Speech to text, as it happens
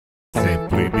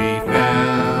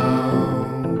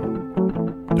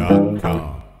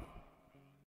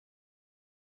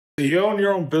You own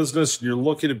your own business and you're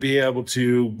looking to be able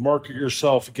to market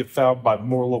yourself and get found by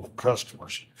more local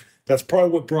customers. That's probably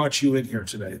what brought you in here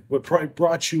today. What probably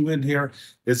brought you in here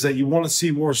is that you want to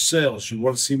see more sales. You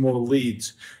want to see more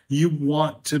leads. You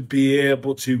want to be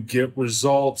able to get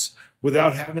results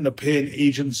without having to pay an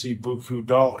agency buku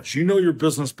dollars. You know your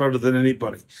business better than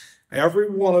anybody. Every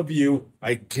one of you,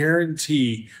 I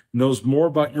guarantee, knows more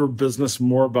about your business,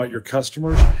 more about your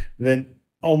customers than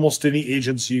almost any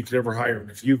agency you could ever hire.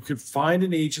 And if you could find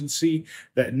an agency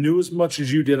that knew as much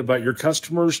as you did about your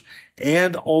customers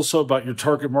and also about your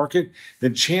target market,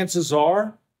 then chances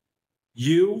are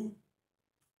you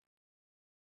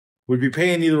would be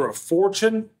paying either a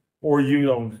fortune or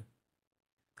you own it.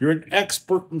 You're an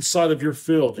expert inside of your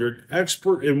field. You're an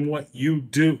expert in what you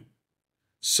do.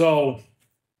 So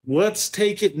let's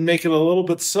take it and make it a little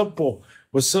bit simple.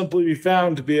 Will simply be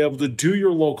found to be able to do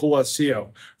your local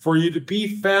SEO, for you to be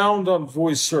found on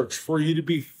voice search, for you to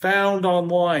be found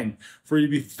online, for you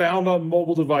to be found on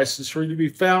mobile devices, for you to be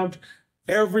found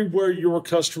everywhere your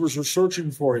customers are searching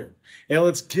for you. And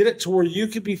let's get it to where you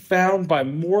can be found by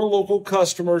more local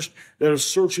customers that are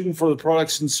searching for the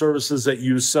products and services that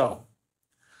you sell.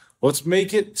 Let's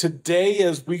make it today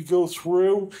as we go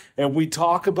through and we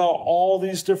talk about all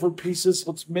these different pieces.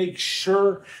 Let's make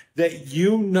sure that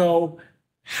you know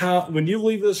how, when you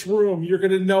leave this room, you're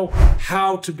going to know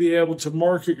how to be able to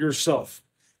market yourself.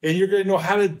 And you're going to know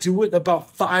how to do it in about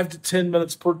 5 to 10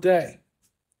 minutes per day.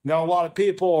 Now, a lot of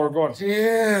people are going,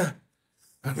 yeah,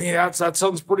 I mean, that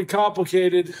sounds pretty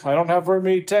complicated. I don't have very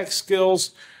many tech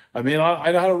skills. I mean,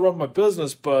 I know how to run my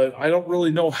business, but I don't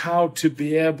really know how to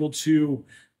be able to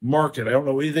market. I don't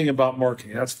know anything about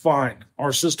marketing. That's fine.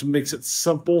 Our system makes it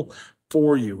simple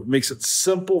for you. It makes it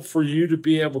simple for you to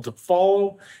be able to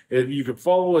follow. And you can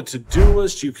follow a to-do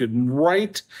list. You can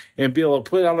write and be able to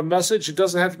put out a message. It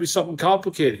doesn't have to be something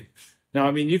complicated. Now,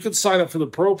 I mean, you could sign up for the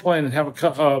pro plan and have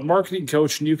a marketing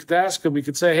coach, and you could ask them, you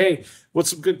could say, hey, what's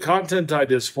some good content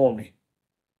ideas for me?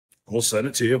 We'll send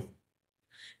it to you.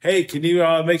 Hey, can you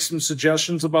make some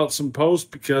suggestions about some posts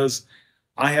because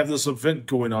I have this event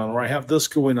going on, or I have this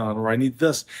going on, or I need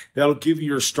this. That'll give you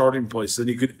your starting place. Then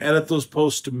you can edit those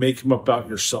posts to make them about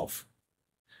yourself.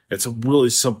 It's a really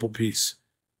simple piece.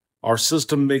 Our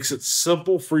system makes it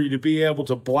simple for you to be able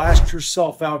to blast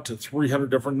yourself out to 300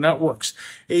 different networks,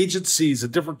 agencies,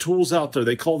 and different tools out there.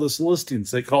 They call this listings.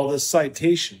 They call this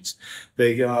citations.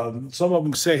 Some of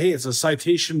them say, hey, it's a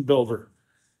citation builder.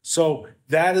 So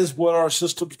that is what our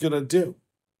system's going to do.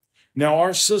 Now,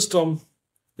 our system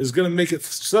is going to make it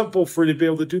simple for you to be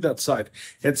able to do that side.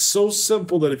 It's so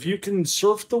simple that if you can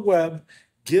surf the web,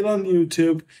 get on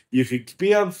YouTube, you could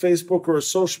be on Facebook or a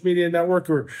social media network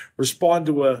or respond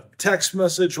to a text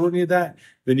message or any of that,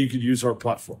 then you could use our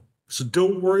platform. So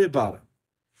don't worry about it.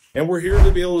 And we're here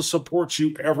to be able to support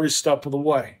you every step of the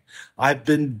way. I've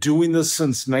been doing this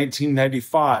since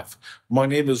 1995. My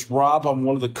name is Rob. I'm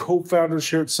one of the co-founders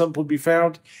here at Simply Be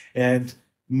Found. And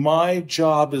my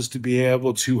job is to be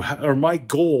able to, or my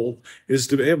goal is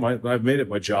to, I've made it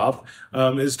my job,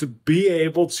 is to be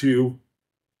able to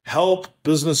help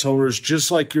business owners just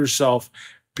like yourself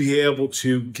be able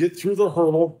to get through the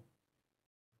hurdle,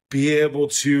 be able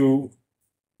to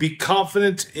be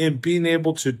confident in being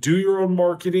able to do your own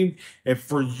marketing, and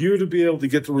for you to be able to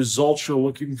get the results you're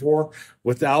looking for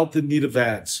without the need of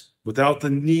ads, without the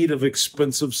need of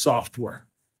expensive software.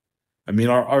 I mean,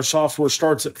 our software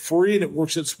starts at free and it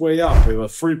works its way up. We have a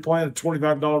free plan, a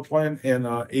 $25 plan, and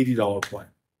an $80 plan.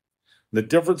 The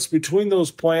difference between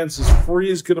those plans is free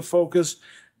is going to focus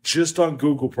just on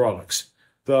Google products.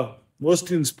 The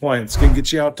listings plans can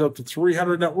get you out to up to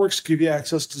 300 networks, give you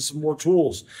access to some more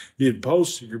tools. You can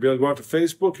post, you're going to be able to go out to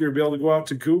Facebook, you're going to be able to go out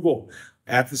to Google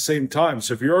at the same time.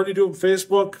 So if you're already doing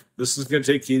Facebook, this is going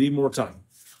to take you any more time.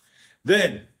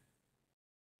 Then,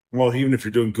 well, even if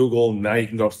you're doing Google, now you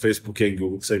can go to Facebook and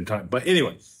Google at the same time. But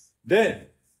anyway, then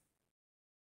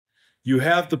you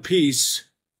have the piece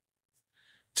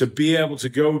to be able to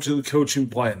go to the coaching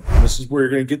plan. And this is where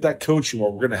you're going to get that coaching where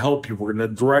we're going to help you. We're going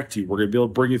to direct you. We're going to be able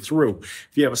to bring you through. If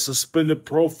you have a suspended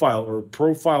profile or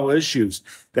profile issues,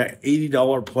 that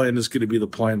 $80 plan is going to be the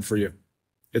plan for you.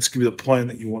 It's going to be the plan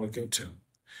that you want to go to.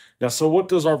 Now, so what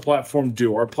does our platform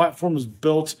do? Our platform is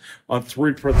built on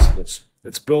 3 principles.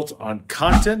 It's built on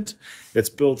content, it's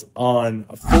built on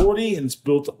authority, and it's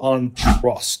built on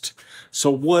trust. So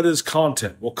what is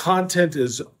content? Well, content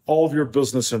is all of your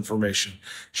business information.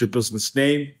 It's your business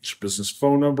name, it's your business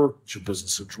phone number, it's your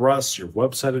business address, your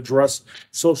website address,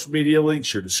 social media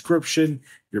links, your description,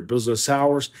 your business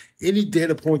hours, any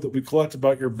data point that we collect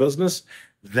about your business,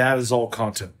 that is all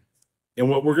content. And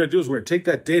what we're going to do is we're going to take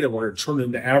that data, we're going to turn it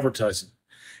into advertising.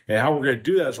 And how we're going to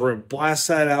do that is we're going to blast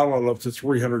that out on up to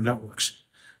 300 networks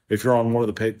if you're on one of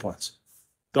the paid plans.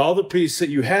 The other piece that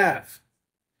you have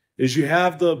is you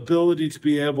have the ability to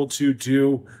be able to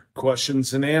do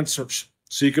questions and answers.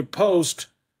 So you could post,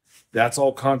 that's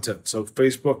all content. So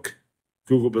Facebook,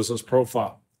 Google Business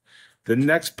Profile. The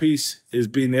next piece is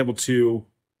being able to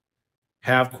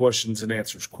have questions and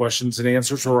answers. Questions and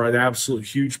answers are an absolute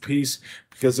huge piece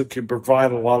because it can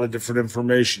provide a lot of different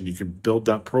information. You can build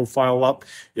that profile up.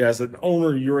 As an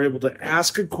owner, you're able to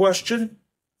ask a question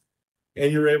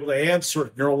and you're able to answer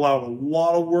it. You're allowed a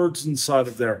lot of words inside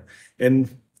of there.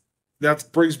 And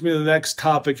that brings me to the next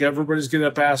topic. Everybody's going to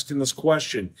end up asking this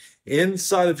question.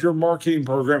 Inside of your marketing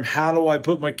program, how do I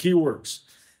put my keywords?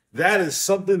 That is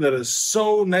something that is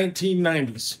so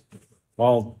 1990s.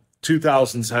 Well,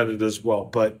 2000s had it as well,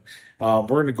 but we're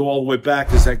going to go all the way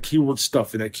back as that keyword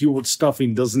stuffing. That keyword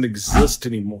stuffing doesn't exist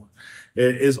anymore.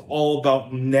 It is all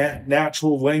about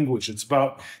natural language. It's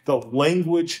about the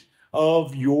language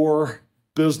of your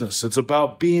business. It's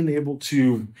about being able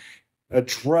to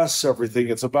address everything.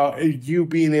 It's about you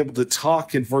being able to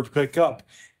talk and for it to pick up.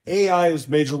 AI has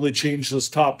majorly changed this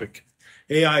topic.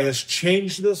 AI has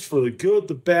changed this for the good,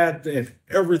 the bad, and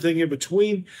everything in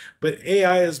between. But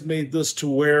AI has made this to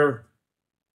where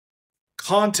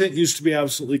content used to be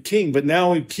absolutely king. But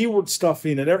now in keyword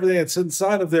stuffing and everything that's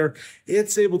inside of there,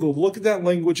 it's able to look at that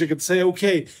language. It can say,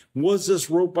 okay, was this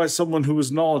wrote by someone who is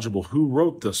knowledgeable? Who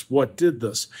wrote this? What did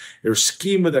this? There's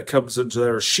schema that comes into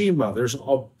there, Shema. There's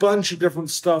a bunch of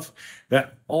different stuff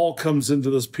that all comes into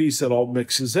this piece that all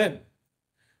mixes in.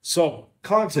 So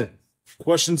content.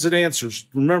 Questions and answers.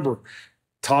 Remember,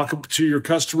 talk to your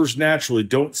customers naturally.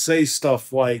 Don't say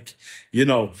stuff like,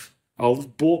 a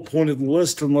bullet pointed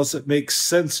list unless it makes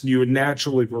sense and you would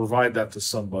naturally provide that to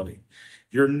somebody.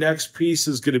 Your next piece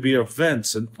is going to be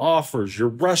events and offers, your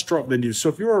restaurant menu. So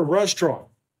if you're a restaurant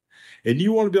and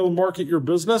you want to be able to market your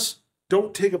business,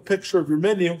 don't take a picture of your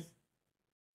menu.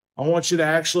 I want you to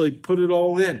actually put it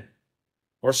all in.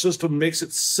 Our system makes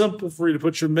it simple for you to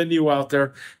put your menu out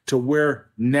there to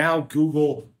where now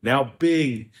Google, now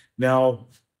Bing, now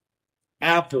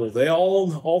Apple,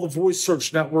 all the voice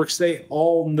search networks, they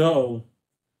all know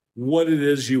what it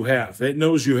is you have. It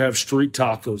knows you have street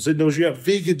tacos. It knows you have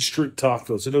vegan street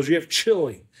tacos. It knows you have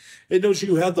chili. It knows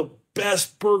you have the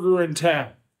best burger in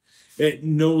town. It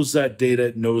knows that data.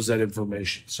 It knows that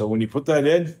information. So when you put that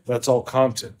in, that's all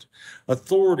content.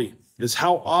 Authority is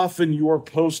how often you are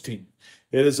posting.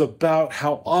 It is about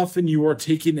how often you are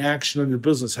taking action on your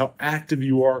business, how active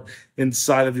you are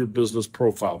inside of your business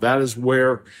profile. That is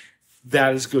where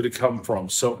that is going to come from.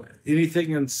 So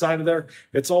anything inside of there,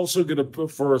 it's also going to,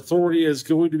 for authority, is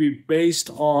going to be based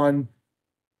on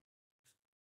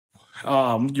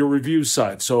your review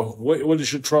side. So what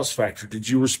is your trust factor? Did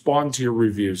you respond to your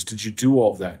reviews? Did you do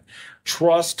all of that?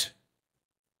 Trust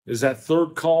is that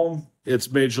third column. It's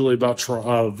majorly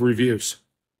about reviews.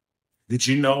 Did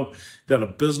you know that a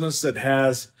business that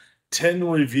has 10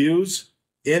 reviews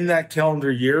in that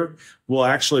calendar year will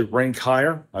actually rank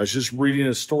higher? I was just reading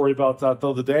a story about that the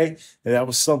other day, and that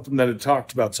was something that it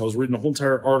talked about. So I was reading a whole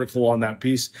entire article on that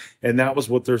piece, and that was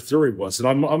what their theory was. And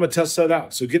I'm going to test that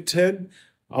out. So get 10.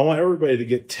 I want everybody to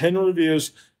get 10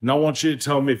 reviews, and I want you to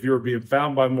tell me if you're being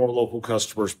found by more local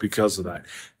customers because of that.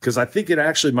 Because I think it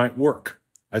actually might work.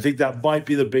 I think that might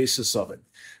be the basis of it.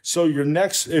 So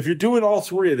if you're doing all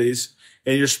three of these,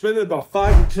 and you're spending about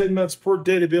 5 to 10 minutes per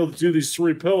day to be able to do these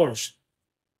three pillars,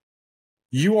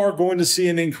 you are going to see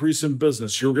an increase in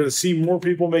business. You're going to see more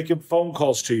people making phone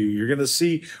calls to you. You're going to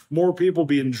see more people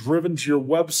being driven to your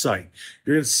website.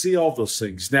 You're going to see all those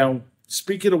things. Now,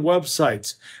 speaking of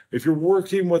websites, if you're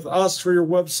working with us for your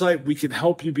website, we can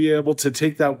help you be able to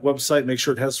take that website, make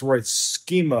sure it has the right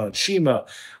schema, Shema,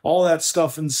 all that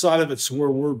stuff inside of it, so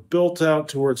where we're built out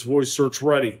to where it's voice search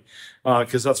ready,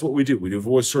 because that's what we do. We do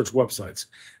voice search websites.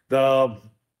 The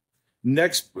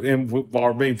next, and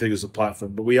our main thing is the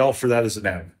platform, but we offer that as an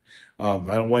add. I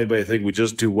don't want anybody to think we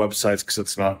just do websites, because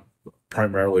it's not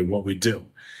primarily what we do.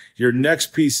 Your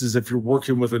next piece is if you're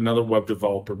working with another web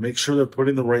developer, make sure they're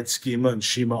putting the right schema and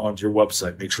Shema onto your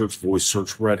website. Make sure it's voice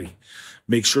search ready.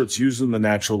 Make sure it's using the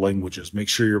natural languages. Make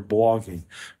sure you're blogging.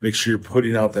 Make sure you're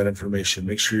putting out that information.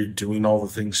 Make sure you're doing all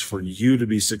the things for you to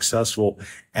be successful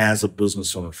as a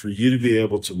business owner, for you to be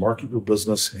able to market your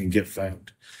business and get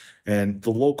found. And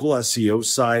the local SEO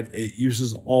side, it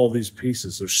uses all these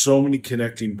pieces. There's so many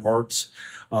connecting parts.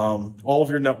 All of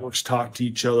your networks talk to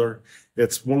each other.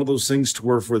 It's one of those things to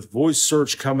where with voice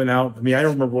search coming out, I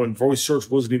remember when voice search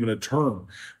wasn't even a term.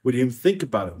 when you even think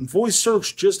about it. And voice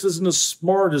search just isn't as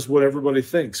smart as what everybody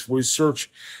thinks. Voice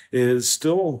search is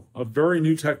still a very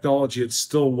new technology. It's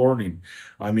still learning.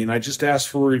 I mean, I just asked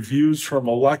for reviews from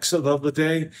Alexa the other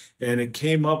day, and it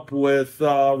came up with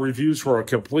reviews for a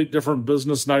complete different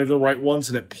business, not even the right ones,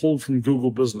 and it pulled from Google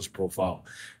Business Profile.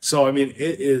 So, I mean,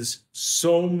 it is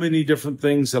so many different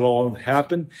things that all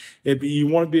happen. You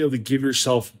want to be able to give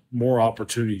yourself more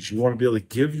opportunities. You want to be able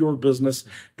to give your business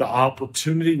the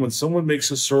opportunity when someone makes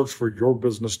a search for your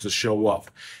business to show up.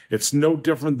 It's no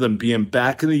different than being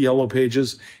back in the yellow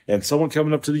pages and someone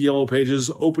coming up to the yellow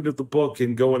pages, opening up the book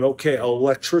and going, okay,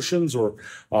 electricians or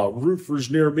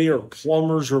roofers near me or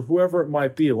plumbers or whoever it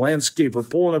might be, a landscaper,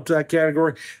 pulling up to that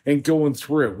category and going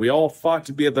through it. We all fought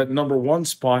to be at that number one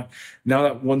spot. Now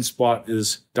that one spot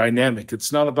is dynamic.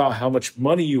 It's not about how much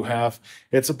money you have.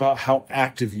 It's about how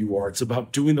active you are. It's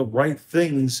about doing the right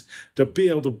things to be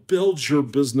able to build your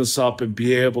business up and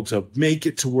be able to make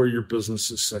it to where your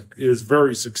business is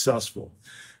very successful.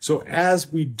 So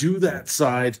as we do that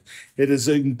side, it is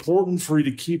important for you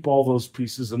to keep all those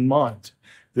pieces in mind.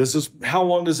 This is how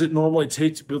long does it normally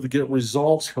take to be able to get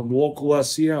results from local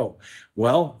SEO?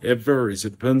 Well, it varies.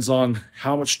 It depends on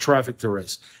how much traffic there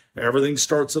is. Everything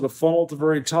starts at a funnel at the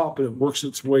very top and it works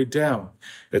its way down.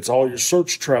 It's all your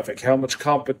search traffic, how much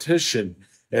competition,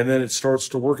 and then it starts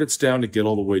to work its down to get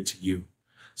all the way to you.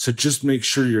 So just make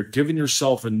sure you're giving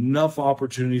yourself enough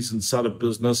opportunities inside of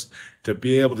business to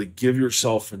be able to give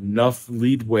yourself enough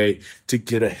leadway to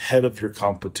get ahead of your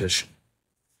competition.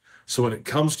 So when it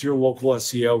comes to your local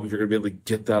SEO, you're going to be able to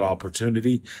get that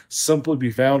opportunity. Simply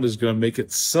Be Found is going to make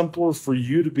it simpler for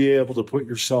you to be able to put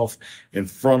yourself in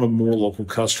front of more local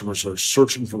customers that are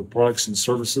searching for the products and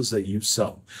services that you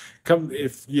sell.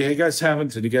 If you guys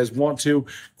haven't and you guys want to,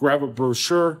 grab a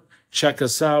brochure, check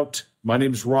us out. My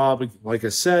name is Rob. Like I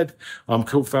said, I'm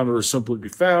co-founder of Simply Be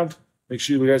Found. Make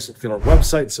sure you guys look at our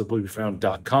website,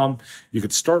 simplybefound.com. You can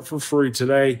start for free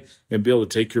today and be able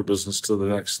to take your business to the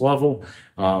next level.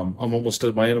 I'm almost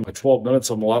at my end of my 12 minutes.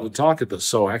 I'm allowed to talk at this.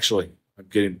 So actually, I'm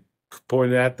getting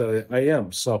pointed at that I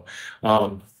am. So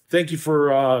thank you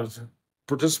for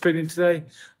participating today.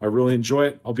 I really enjoy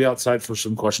it. I'll be outside for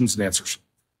some questions and answers.